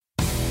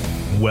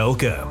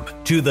Welcome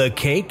to the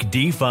Cake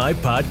DeFi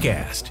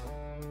podcast,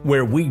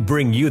 where we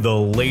bring you the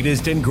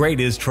latest and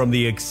greatest from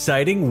the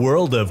exciting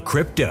world of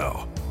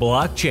crypto,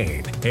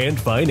 blockchain, and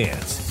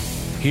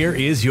finance. Here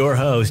is your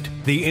host,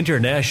 the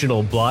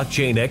international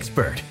blockchain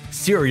expert,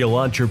 serial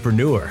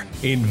entrepreneur,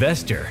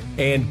 investor,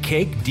 and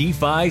Cake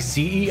DeFi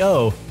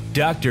CEO,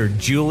 Dr.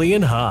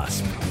 Julian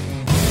Hosp.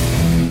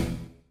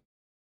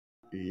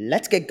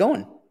 Let's get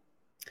going.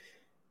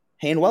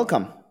 Hey, and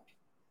welcome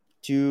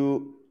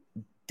to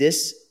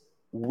this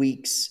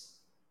week's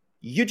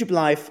YouTube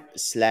Live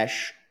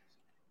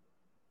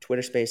 /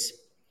 Twitter Space.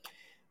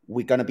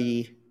 We're going to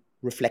be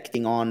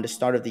reflecting on the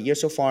start of the year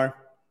so far.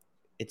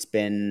 It's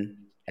been,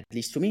 at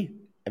least for me,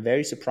 a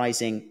very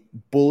surprising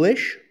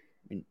bullish,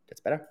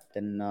 that's better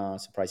than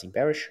surprising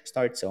bearish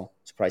start, so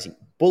surprising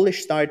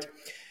bullish start.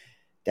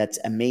 That's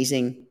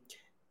amazing.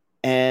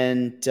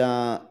 And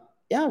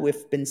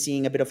we've been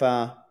seeing a bit of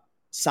a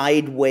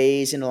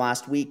sideways in the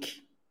last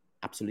week.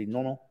 Absolutely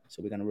normal.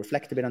 So we're going to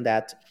reflect a bit on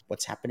that,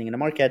 what's happening in the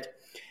market,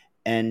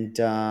 and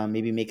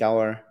maybe make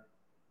our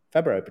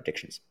February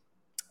predictions.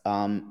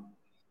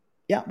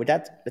 With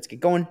that, let's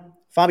get going.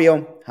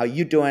 Fabio, how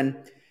you doing?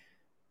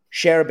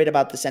 Share a bit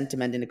about the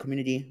sentiment in the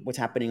community, what's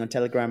happening on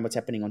Telegram, what's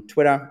happening on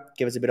Twitter.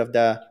 Give us a bit of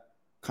the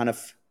kind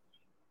of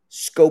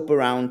scope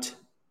around,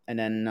 and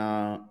then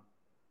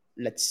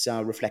let's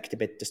reflect a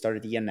bit the start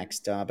of the year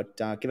next. But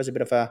give us a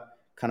bit of a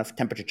kind of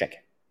temperature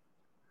check.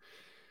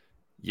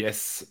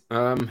 Yes.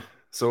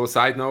 So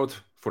side note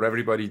for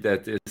everybody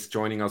that is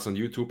joining us on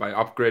YouTube, I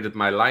upgraded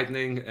my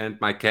lighting and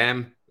my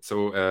cam.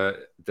 So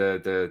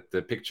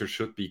the picture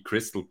should be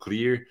crystal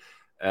clear.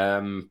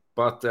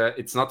 But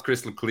it's not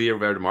crystal clear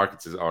where the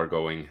markets are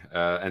going.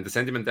 And the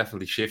sentiment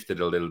definitely shifted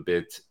a little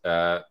bit.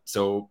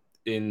 So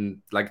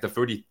in like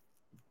the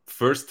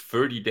first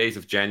 30 days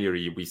of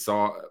January, we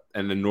saw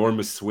an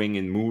enormous swing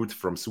in mood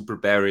from super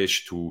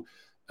bearish to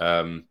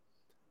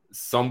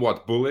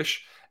somewhat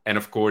bullish. And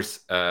of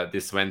course,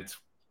 this went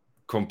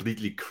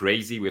completely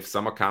crazy with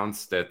some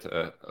accounts that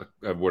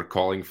were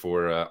calling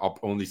for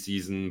up-only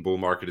season, bull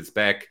market is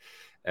back.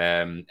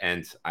 And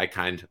I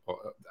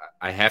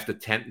have the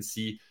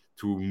tendency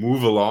to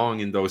move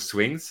along in those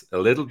swings a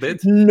little bit.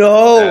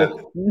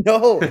 No,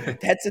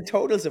 that's a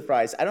total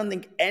surprise. I don't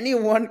think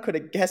anyone could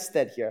have guessed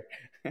that here.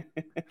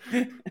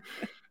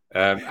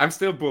 I'm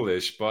still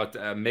bullish, but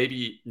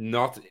maybe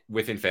not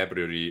within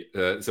February.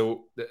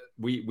 So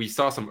we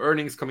saw some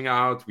earnings coming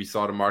out. We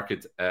saw the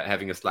market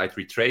having a slight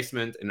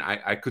retracement, and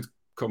I could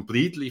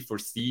completely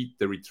foresee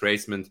the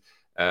retracement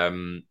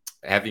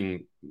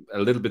having a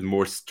little bit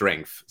more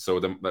strength. So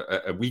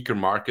a weaker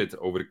market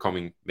over the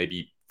coming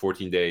maybe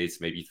 14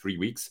 days, maybe 3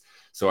 weeks.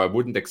 So I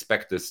wouldn't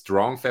expect a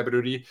strong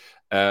February,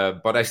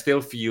 but I still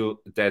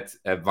feel that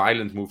a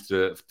violent move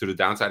to the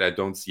downside. I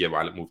don't see a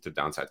violent move to the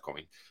downside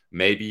coming.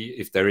 Maybe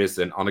if there is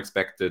an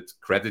unexpected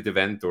credit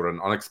event or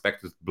an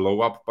unexpected blow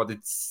up, but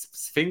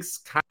things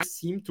kind of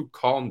seem to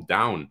calm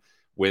down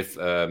with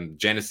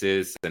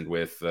Genesis and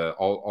with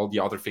all the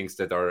other things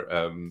that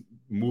are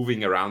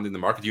moving around in the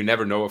market. You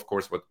never know, of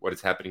course, what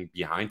is happening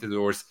behind the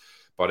doors,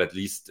 but at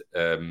least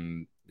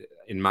in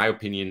my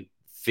opinion,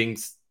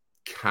 things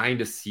kind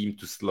of seem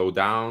to slow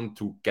down,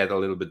 to get a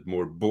little bit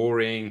more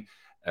boring.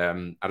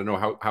 I don't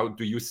know, how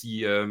do you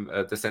see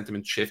the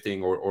sentiment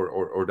shifting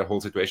or the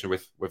whole situation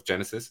with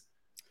Genesis?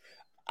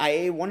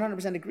 I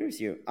 100% agree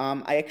with you.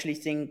 I actually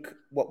think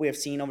what we have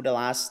seen over the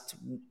last,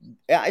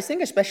 I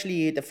think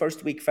especially the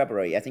first week,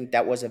 February, I think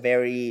that was a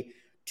very,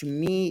 to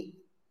me,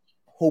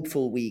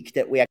 hopeful week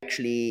that we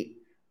actually,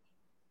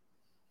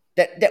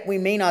 that we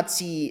may not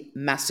see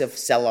massive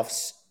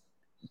sell-offs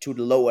to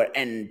the lower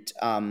end,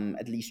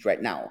 at least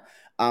right now.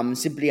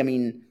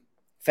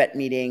 The Fed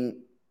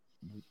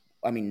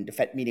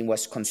meeting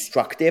was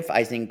constructive.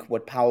 I think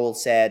what Powell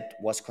said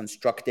was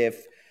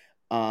constructive.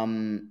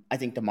 I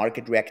think the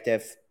market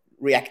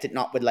reacted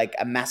not with like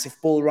a massive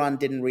bull run,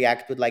 didn't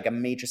react with like a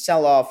major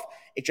sell-off.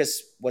 It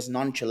just was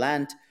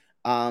nonchalant.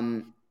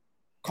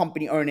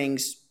 Company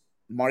earnings,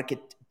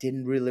 market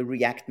didn't really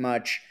react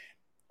much.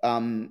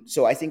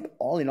 So I think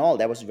all in all,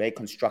 that was very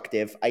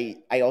constructive.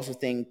 I also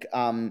think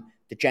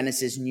the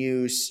Genesis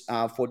news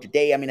for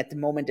today, at the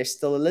moment, there's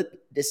still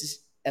this is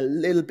a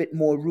little bit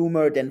more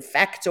rumor than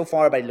fact so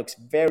far, but it looks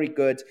very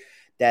good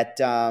that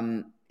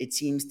it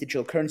seems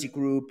Digital Currency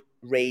Group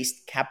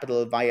raised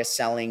capital via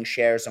selling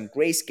shares on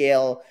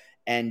Grayscale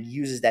and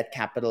uses that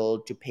capital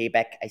to pay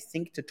back, I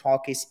think the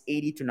talk is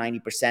 80 to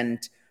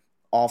 90%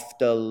 of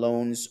the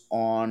loans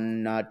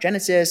on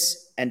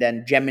Genesis. And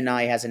then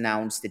Gemini has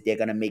announced that they're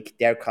going to make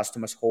their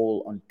customers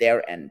whole on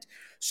their end.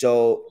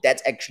 So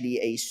that's actually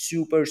a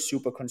super,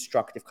 super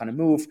constructive kind of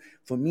move.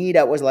 For me,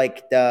 that was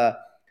like the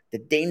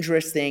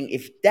dangerous thing.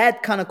 If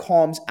that kind of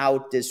calms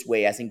out this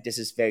way, I think this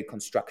is very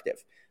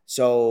constructive.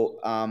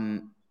 So,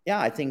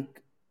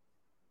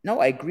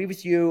 I agree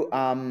with you.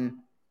 I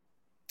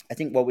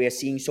think what we are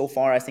seeing so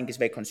far, I think is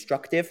very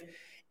constructive.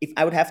 If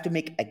I would have to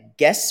make a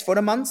guess for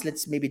the months,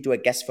 let's maybe do a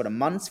guess for the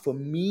months. For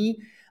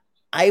me,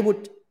 I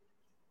would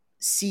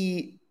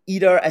see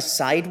either a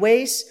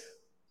sideways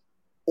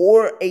or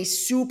a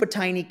super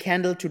tiny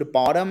candle to the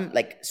bottom,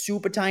 like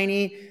super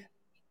tiny,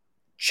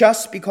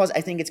 just because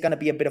I think it's going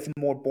to be a bit of a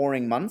more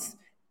boring month.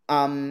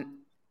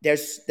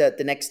 There's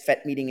the next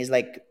Fed meeting is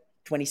like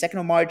 22nd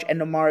of March,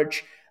 end of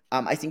March.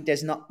 I think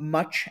there's not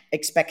much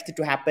expected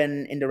to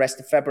happen in the rest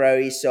of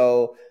February.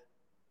 So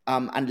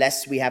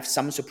unless we have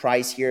some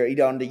surprise here,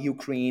 either on the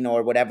Ukraine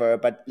or whatever,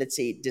 but let's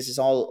say this is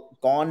all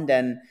gone,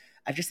 then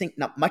I just think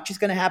not much is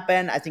going to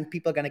happen. I think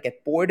people are going to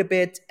get bored a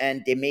bit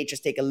and they may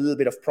just take a little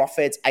bit of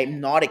profits.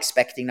 I'm not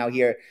expecting now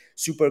here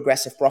super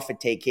aggressive profit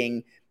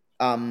taking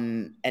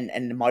and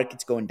the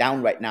market's going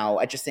down right now.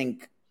 I just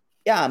think,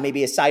 yeah,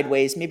 maybe a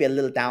sideways, maybe a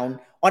little down.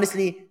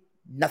 Honestly,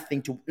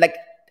 nothing to like.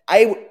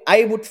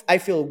 I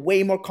feel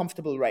way more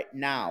comfortable right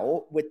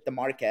now with the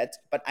market,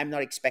 but I'm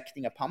not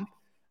expecting a pump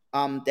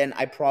than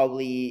I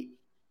probably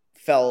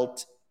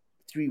felt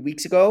 3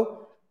 weeks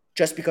ago.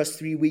 Just because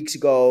 3 weeks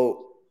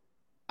ago,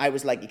 I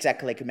was like,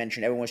 exactly like you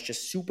mentioned, everyone was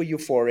just super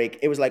euphoric.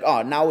 It was like,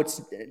 oh, now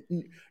it's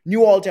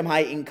new all-time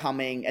high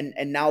incoming.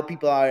 And now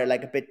people are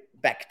like a bit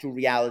back to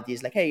reality.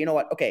 It's like, hey, you know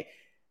what? Okay,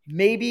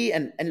 maybe,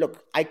 and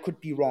look, I could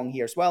be wrong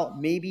here as well.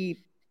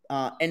 Maybe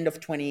end of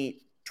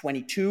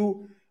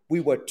 2022, we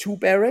were too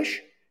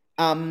bearish.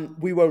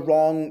 We were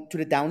wrong to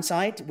the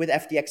downside with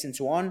FTX and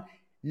so on.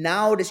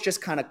 Now this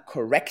just kind of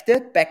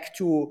corrected back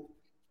to,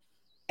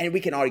 and we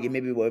can argue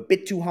maybe we're a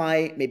bit too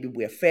high, maybe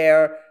we're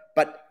fair,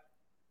 but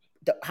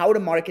how the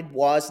market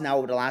was now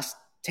over the last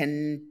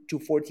 10 to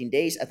 14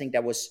 days, I think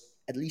that was,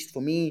 at least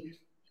for me,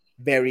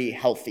 very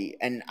healthy.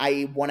 And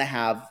I want to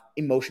have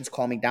emotions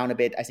calming down a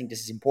bit. I think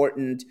this is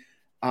important.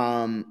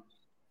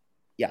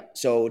 Yeah,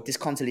 so this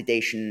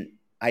consolidation,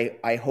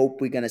 I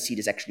hope we're going to see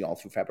this actually all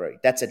through February.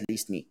 That's at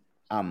least me.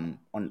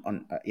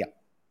 Yeah.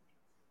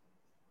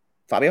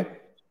 Fabio?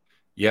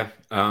 Yeah,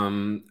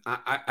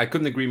 I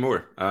couldn't agree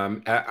more.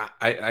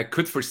 I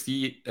could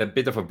foresee a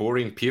bit of a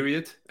boring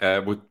period,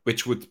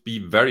 which would be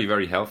very,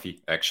 very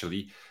healthy,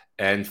 actually.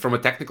 And from a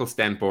technical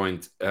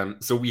standpoint,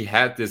 so we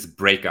had this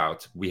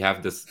breakout. We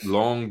have this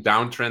long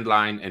downtrend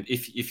line. And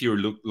if you're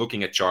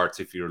looking at charts,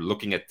 if you're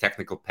looking at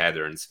technical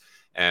patterns,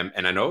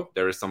 and I know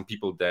there are some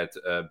people that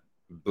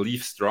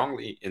believe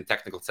strongly in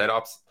technical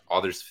setups.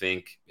 Others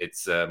think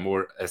it's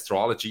more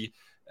astrology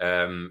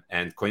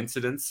and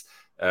coincidence.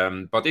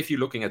 But if you're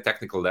looking at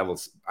technical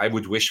levels, I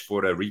would wish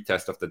for a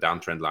retest of the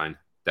downtrend line.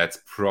 That's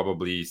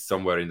probably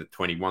somewhere in the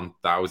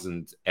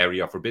 21,000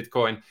 area for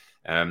Bitcoin.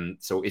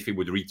 So if it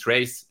would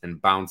retrace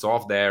and bounce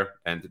off there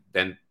and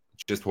then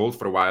just hold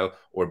for a while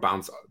or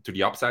bounce to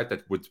the upside,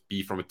 that would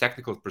be, from a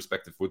technical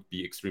perspective, would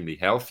be extremely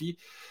healthy.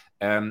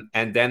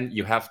 And then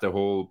you have the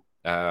whole,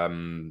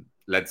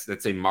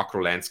 let's say,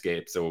 macro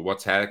landscape. So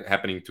what's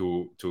happening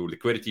to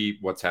liquidity,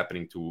 what's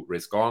happening to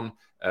risk on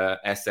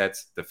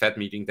assets, the Fed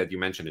meeting that you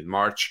mentioned in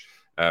March.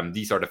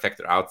 These are the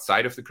factors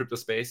outside of the crypto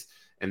space.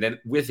 And then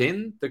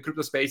within the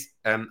crypto space,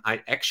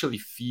 I actually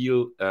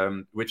feel,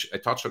 which I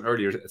touched on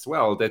earlier as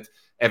well, that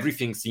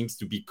everything seems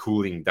to be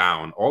cooling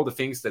down. All the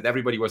things that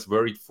everybody was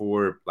worried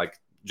for, like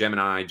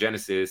Gemini,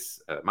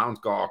 Genesis,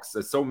 Mt.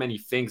 Gox, so many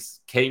things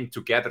came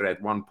together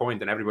at one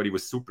point and everybody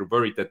was super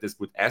worried that this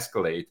would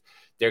escalate.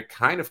 They're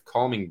kind of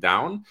calming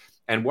down.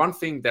 And one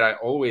thing that I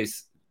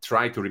always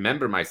try to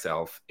remember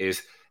myself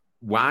is,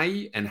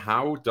 why and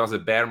how does a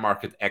bear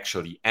market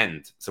actually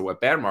end? So a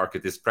bear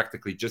market is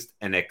practically just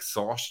an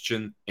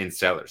exhaustion in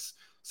sellers.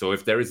 So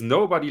if there is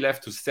nobody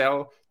left to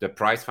sell, the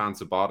price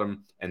finds a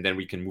bottom, and then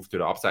we can move to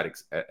the upside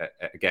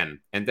again.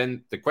 And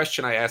then the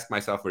question I ask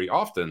myself very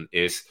often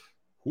is,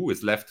 who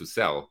is left to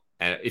sell?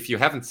 If you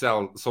haven't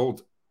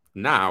sold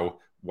now,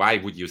 why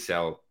would you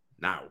sell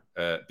now?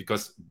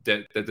 Because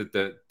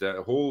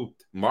the whole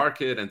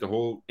market and the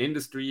whole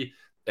industry,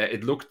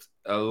 it looked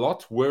a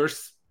lot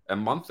worse a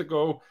month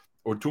ago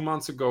or 2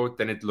 months ago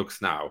than it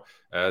looks now.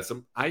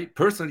 So I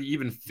personally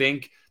even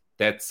think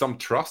that some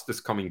trust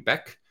is coming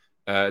back,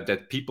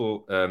 that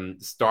people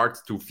start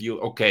to feel,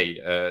 okay,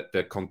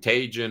 the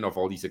contagion of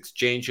all these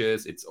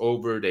exchanges, it's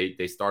over.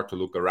 They start to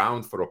look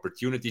around for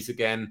opportunities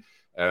again.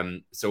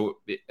 So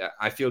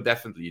I feel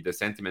definitely the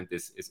sentiment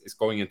is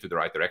going into the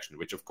right direction,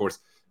 which of course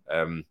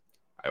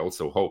I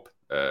also hope.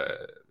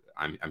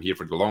 I'm here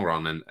for the long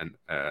run, and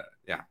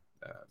yeah.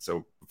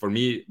 So for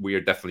me, we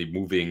are definitely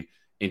moving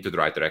into the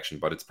right direction,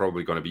 but it's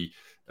probably going to be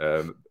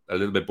a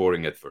little bit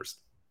boring at first.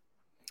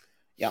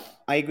 Yeah,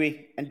 I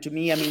agree. And to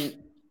me, I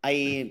mean,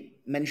 I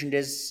mentioned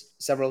this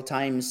several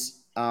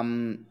times.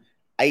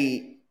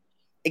 I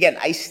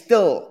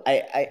still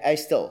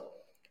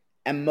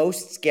am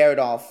most scared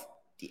of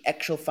the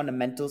actual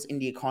fundamentals in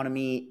the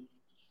economy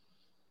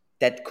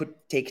that could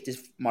take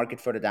this market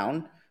further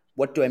down.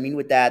 What do I mean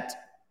with that?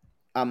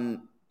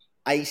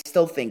 I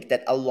still think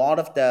that a lot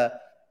of the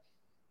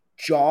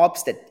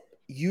jobs that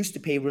used to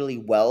pay really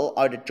well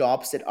are the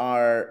jobs that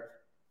are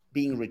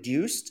being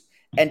reduced,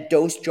 and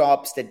those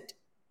jobs that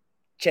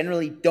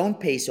generally don't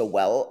pay so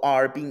well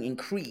are being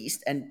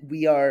increased, and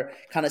we are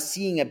kind of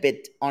seeing a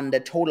bit on the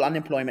total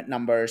unemployment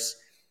numbers.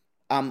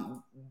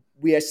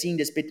 We are seeing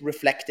this bit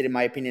reflected, in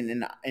my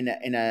opinion,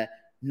 in a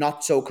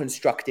not so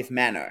constructive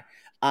manner.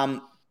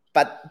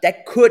 but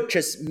that could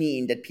just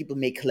mean that people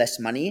make less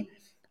money.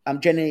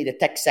 Generally, the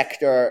tech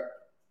sector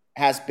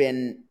has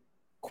been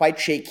quite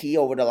shaky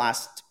over the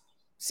last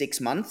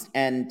 6 months,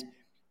 and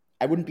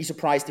I wouldn't be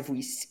surprised if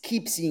we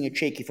keep seeing it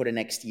shaky for the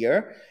next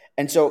year.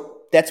 And so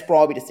that's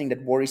probably the thing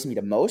that worries me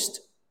the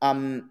most,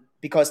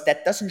 because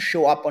that doesn't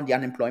show up on the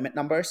unemployment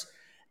numbers.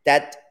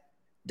 That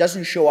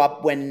doesn't show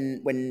up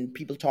when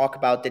people talk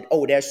about that.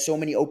 Oh, there's so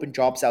many open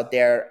jobs out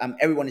there.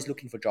 Everyone is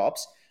looking for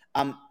jobs.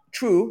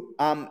 True.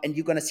 And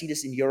you're going to see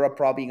this in Europe,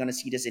 probably. You're going to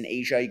see this in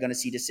Asia. You're going to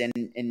see this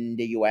in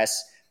the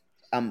US.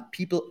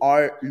 People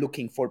are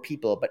looking for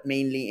people, but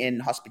mainly in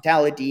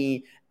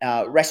hospitality,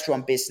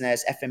 restaurant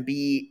business,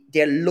 F&B.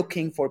 They're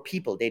looking for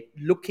people. They're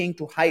looking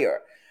to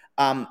hire.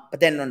 But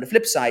then on the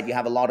flip side, you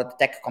have a lot of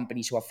tech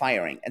companies who are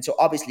firing. And so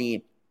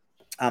obviously,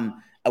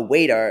 a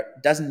waiter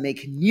doesn't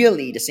make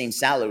nearly the same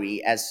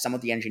salary as some of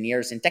the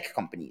engineers in tech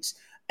companies.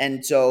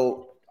 And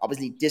so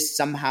obviously this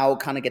somehow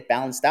kind of get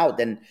balanced out.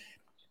 And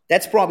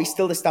that's probably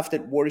still the stuff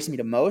that worries me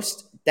the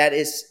most. That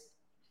is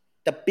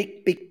the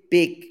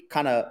big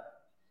kind of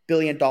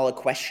billion-dollar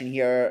question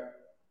here.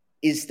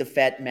 Is the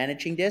Fed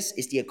managing this?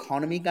 Is the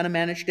economy going to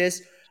manage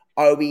this?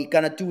 Are we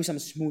going to do some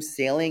smooth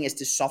sailing? Is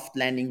the soft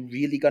landing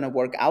really going to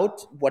work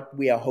out what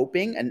we are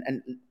hoping?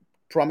 And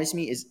trust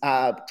me, it's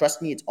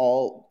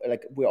all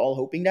like we're all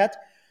hoping that.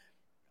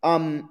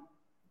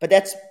 But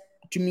that's,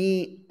 to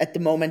me, at the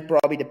moment,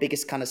 probably the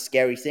biggest kind of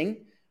scary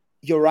thing.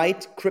 You're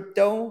right,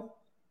 crypto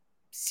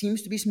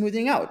seems to be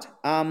smoothing out.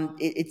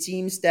 It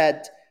seems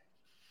that,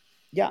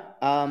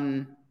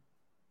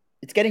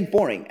 it's getting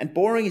boring, and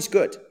boring is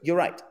good. You're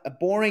right.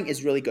 Boring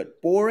is really good.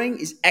 Boring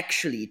is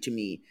actually, to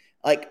me,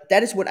 like,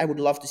 that is what I would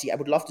love to see. I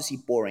would love to see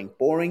boring.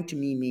 Boring to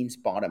me means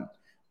bottom.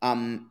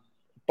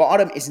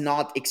 Bottom is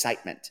not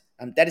excitement.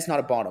 That is not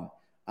a bottom.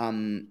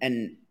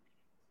 And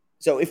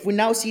so if we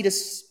now see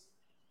this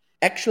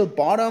actual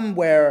bottom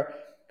where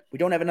we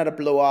don't have another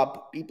blow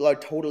up, people are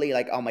totally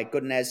like, oh my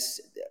goodness,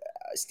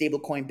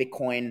 stablecoin,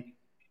 Bitcoin.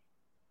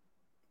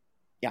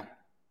 Yeah.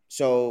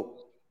 So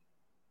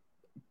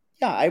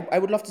yeah, I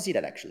would love to see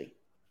that actually.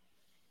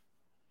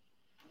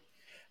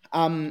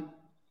 What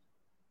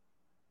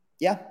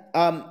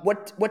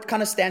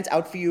kind of stands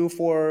out for you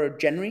for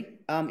January,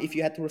 if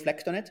you had to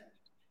reflect on it?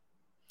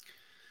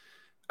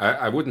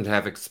 I wouldn't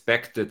have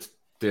expected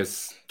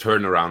this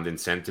turnaround in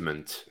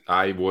sentiment.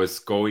 I was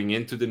going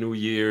into the new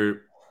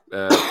year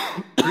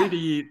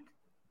pretty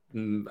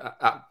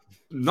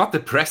not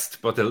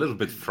depressed, but a little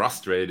bit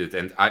frustrated,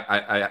 and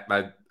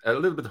I a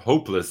little bit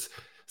hopeless.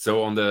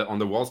 So on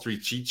the Wall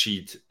Street cheat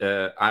sheet,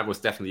 I was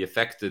definitely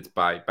affected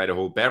by the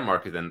whole bear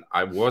market, and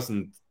I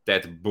wasn't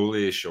that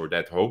bullish or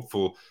that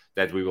hopeful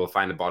that we will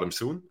find a bottom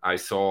soon. I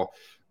saw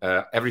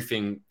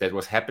everything that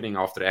was happening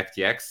after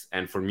FTX,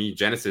 and for me,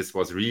 Genesis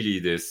was really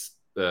this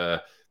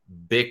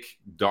big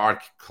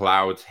dark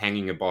cloud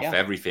hanging above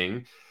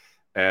everything.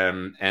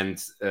 I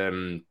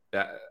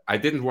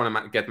didn't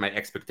want to get my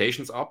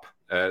expectations up,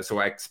 so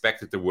I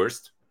expected the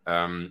worst.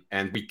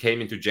 And we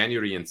came into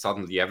January, and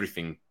suddenly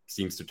everything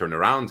seems to turn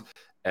around.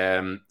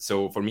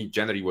 So for me,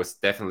 January was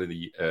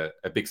definitely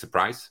a big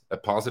surprise, a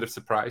positive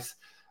surprise.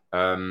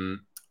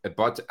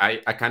 But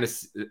I kind of,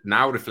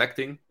 now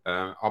reflecting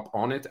up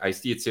on it, I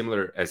see it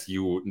similar as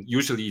you.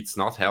 Usually it's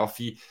not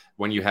healthy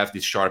when you have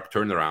these sharp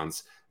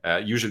turnarounds.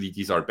 Usually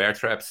these are bear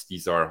traps.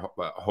 These are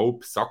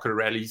hope soccer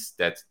rallies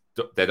that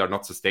are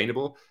not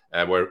sustainable,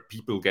 where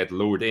people get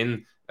lured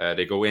in.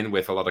 They go in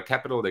with a lot of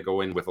capital. They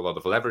go in with a lot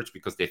of leverage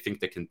because they think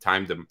they can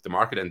time the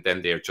market, and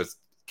then they're just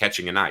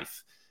catching a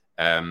knife,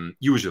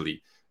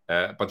 usually.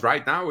 But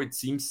right now it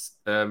seems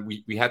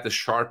we had the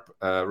sharp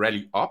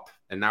rally up,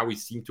 and now we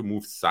seem to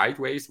move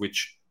sideways,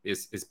 which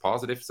is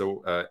positive.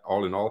 So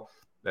all in all,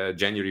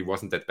 January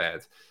wasn't that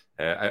bad.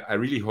 I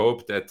really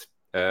hope that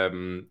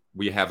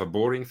we have a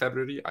boring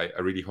February. I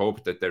really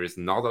hope that there is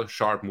not a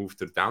sharp move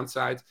to the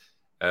downside,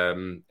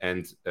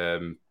 and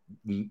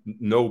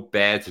no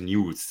bad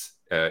news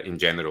in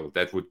general.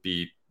 That would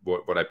be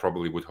what I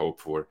probably would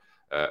hope for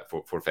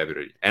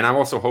February. And I'm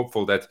also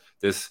hopeful that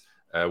this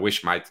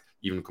wish might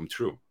even come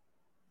true.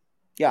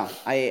 Yeah,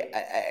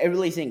 I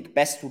really think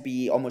best would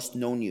be almost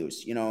no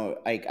news.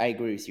 I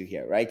agree with you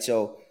here, right?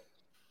 So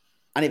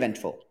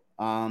uneventful.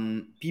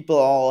 People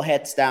all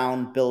heads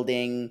down,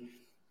 building,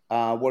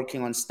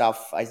 working on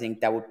stuff. I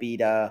think that would be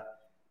the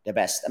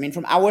best. I mean,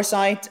 from our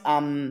side,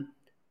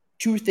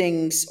 two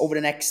things over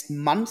the next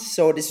month.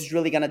 So this is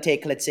really going to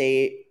take, let's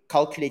say,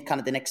 calculate kind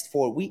of the next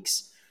 4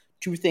 weeks.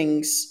 Two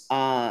things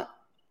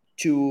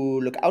to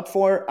look out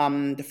for.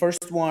 The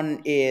first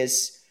one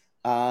is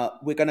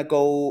we're gonna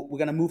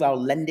move our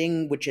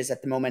lending, which is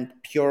at the moment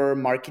pure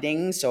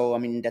marketing. So I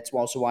mean, that's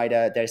also why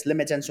there's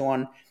limits and so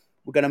on.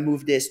 We're gonna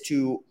move this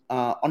to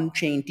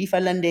on-chain DeFi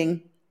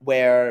lending,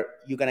 where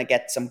you're gonna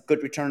get some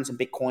good returns on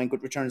Bitcoin,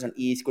 good returns on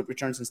ETH, good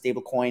returns on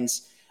stable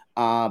coins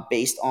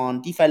based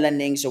on DeFi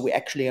lending. So we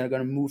actually are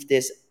gonna move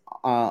this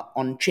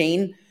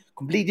on-chain,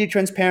 completely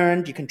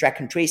transparent. You can track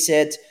and trace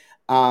it.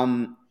 I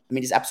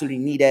mean, it's absolutely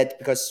needed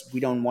because we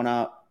don't want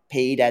to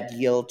pay that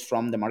yield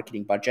from the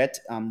marketing budget.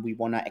 We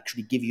want to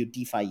actually give you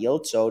DeFi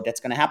yield. So that's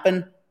going to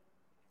happen.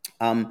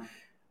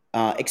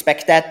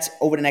 Expect that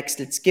over the next,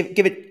 let's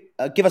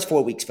give us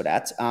 4 weeks for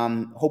that.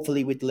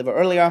 Hopefully we deliver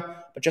earlier,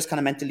 but just kind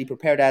of mentally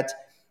prepare that.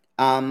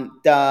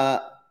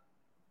 The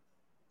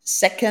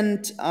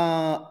second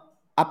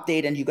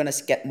update, and you're going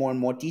to get more and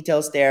more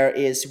details there,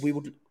 is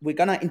we're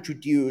going to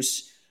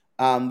introduce,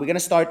 we're going to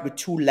start with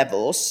 2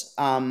 levels,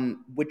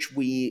 which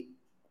we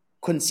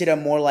consider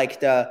more like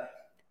the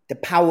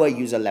power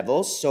user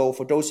levels. So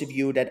for those of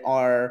you that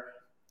are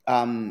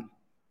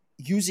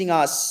using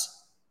us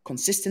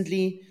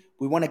consistently,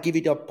 we want to give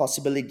you the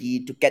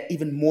possibility to get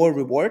even more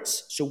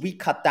rewards. So we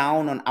cut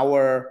down on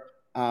our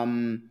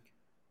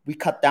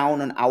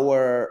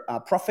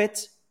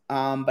profit,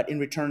 but in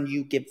return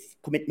you give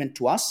commitment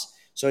to us.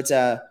 So it's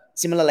a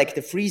similar like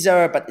the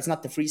freezer, but it's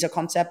not the freezer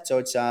concept. So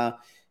it's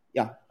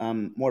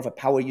more of a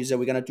power user.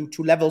 We're gonna do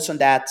 2 levels on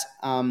that,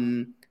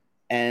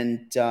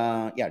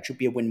 it should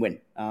be a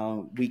win-win.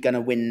 We're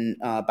gonna win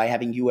by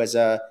having you as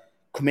a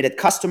committed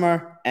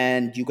customer,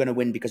 and you're gonna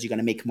win because you're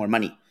gonna make more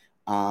money.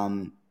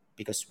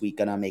 Because we're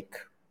gonna make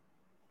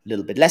a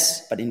little bit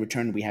less, but in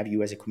return we have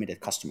you as a committed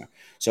customer.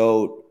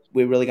 So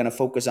we're really gonna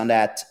focus on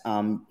that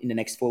in the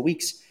next 4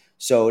 weeks.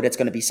 So that's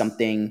gonna be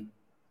something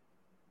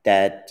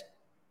that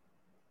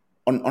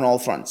on all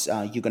fronts,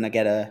 you're gonna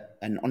get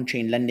an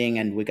on-chain lending,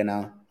 and we're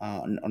gonna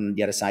on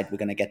the other side we're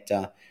gonna get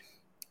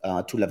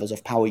 2 levels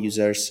of power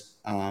users.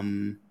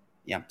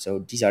 So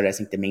these are, I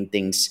think, the main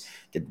things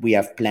that we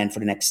have planned for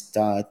the next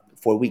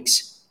 4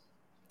 weeks,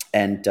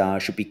 and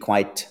should be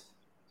quite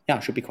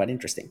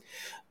interesting.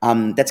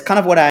 That's kind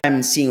of what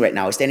I'm seeing right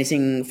now. Is there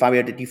anything,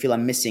 Fabio, that you feel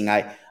I'm missing?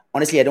 I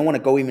don't want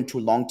to go even too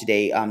long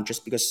today,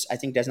 just because I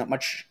think there's not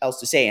much else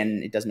to say,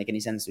 and it doesn't make any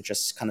sense to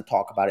just kind of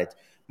talk about it.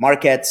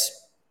 Markets,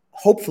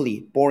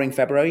 hopefully boring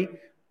February.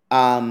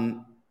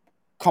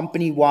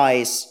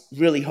 Company-wise,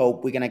 really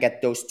hope we're going to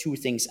get those 2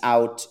 things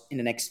out in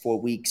the next 4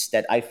 weeks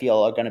that I feel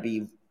are going to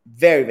be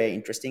very, very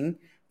interesting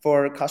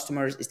for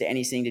customers. Is there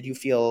anything that you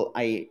feel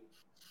we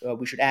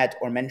should add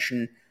or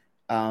mention?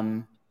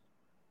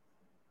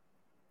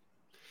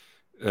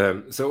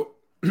 So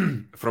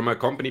from a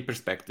company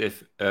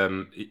perspective,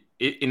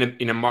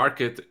 in a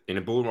market, in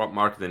a bull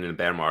market and in a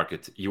bear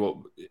market,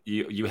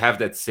 you have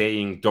that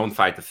saying, don't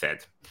fight the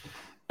Fed.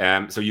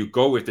 So you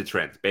go with the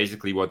trend.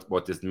 Basically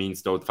what this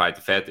means, don't fight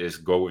the Fed, is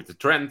go with the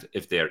trend.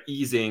 If they're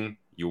easing,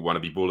 you want to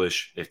be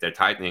bullish. If they're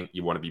tightening,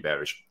 you want to be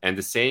bearish. And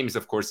the same is,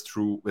 of course,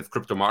 true with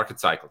crypto market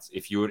cycles.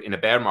 If you're in a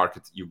bear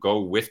market, you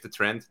go with the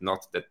trend.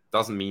 That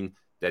doesn't mean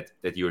that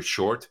you're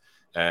short.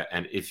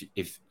 And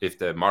if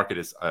the market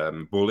is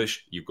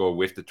bullish, you go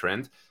with the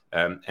trend.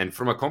 And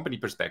from a company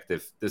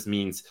perspective, this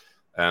means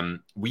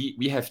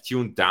we have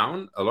tuned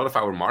down a lot of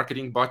our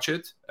marketing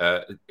budget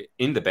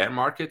in the bear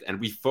market, and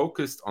we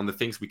focused on the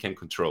things we can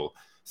control.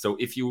 So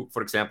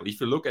for example,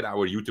 if you look at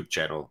our YouTube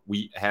channel,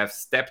 we have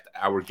stepped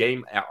our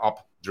game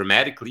up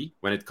dramatically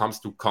when it comes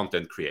to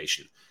content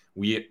creation.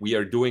 We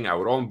are doing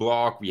our own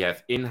blog. We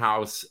have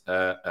in-house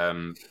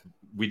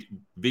with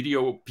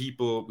video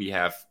people. We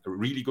have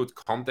really good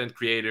content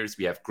creators.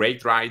 We have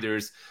great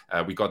writers.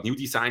 We got new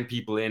design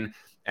people in,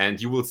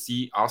 and you will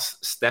see us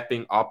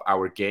stepping up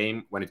our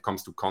game when it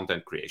comes to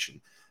content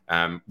creation.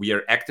 We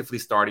are actively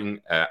starting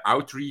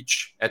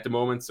outreach at the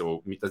moment.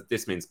 So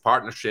this means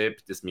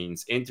partnership. This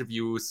means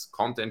interviews,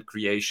 content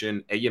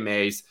creation,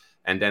 AMAs,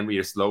 and then we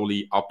are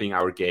slowly upping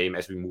our game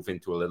as we move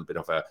into a little bit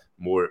of a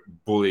more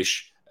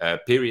bullish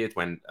period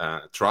when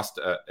trust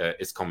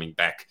is coming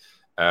back.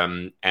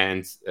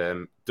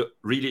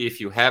 Really, if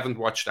you haven't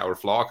watched our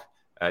vlog,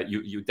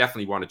 you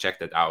definitely want to check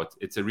that out.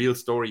 It's a real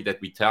story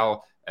that we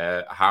tell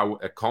how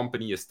a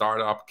company, a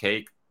startup,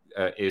 Cake,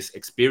 is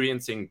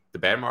experiencing the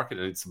bear market,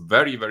 and it's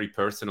very, very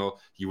personal.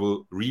 You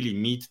will really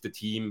meet the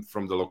team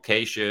from the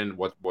location,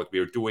 what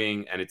we're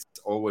doing, and it's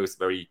always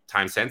very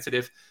time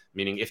sensitive,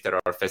 meaning if there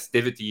are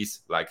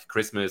festivities like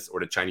Christmas or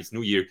the Chinese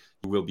New Year,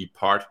 you will be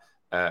part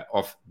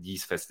of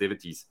these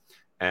festivities.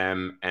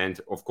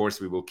 And of course,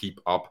 we will keep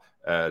up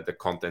the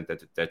content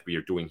that we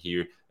are doing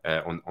here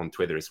on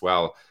Twitter as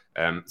well.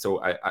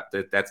 So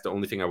that's the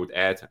only thing I would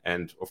add.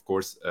 And of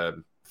course,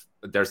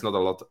 there's not a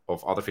lot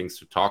of other things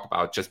to talk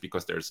about just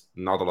because there's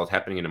not a lot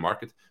happening in the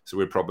market. So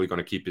we're probably going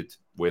to keep it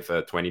with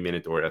a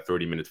 20-minute or a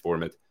 30-minute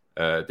format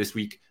this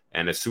week.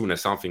 And as soon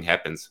as something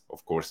happens,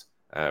 of course,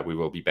 we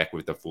will be back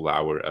with the full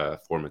hour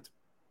format.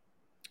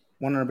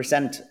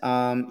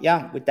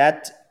 100%. With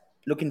that,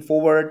 looking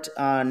forward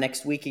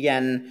next week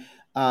again.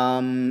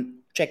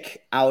 Check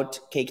out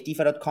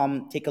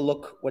cakedefi.com. Take a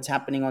look what's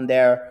happening on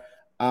there.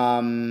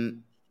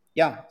 Sign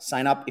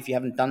up if you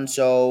haven't done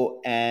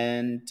so.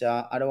 And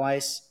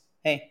otherwise,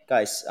 hey,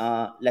 guys,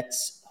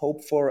 let's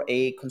hope for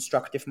a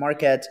constructive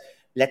market.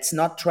 Let's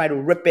not try to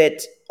rip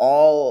it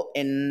all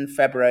in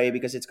February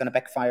because it's going to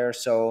backfire.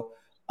 So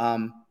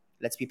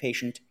let's be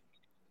patient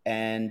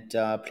and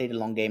play the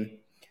long game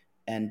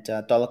and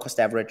dollar cost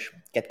average,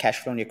 get cash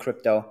flow in your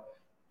crypto.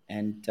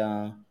 And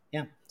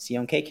see you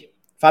on Cake.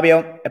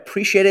 Fabio,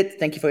 appreciate it.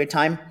 Thank you for your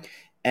time.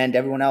 And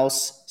everyone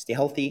else, stay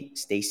healthy,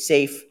 stay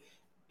safe,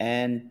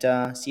 and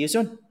see you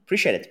soon.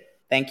 Appreciate it.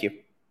 Thank you.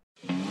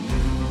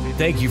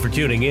 Thank you for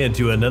tuning in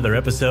to another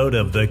episode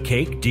of the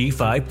Cake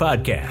DeFi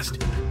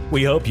Podcast.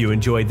 We hope you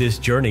enjoyed this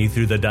journey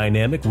through the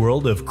dynamic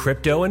world of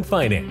crypto and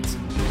finance.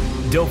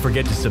 Don't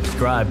forget to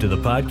subscribe to the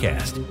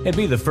podcast and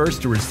be the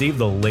first to receive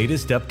the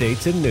latest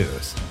updates and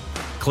news.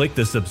 Click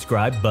the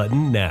subscribe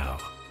button now.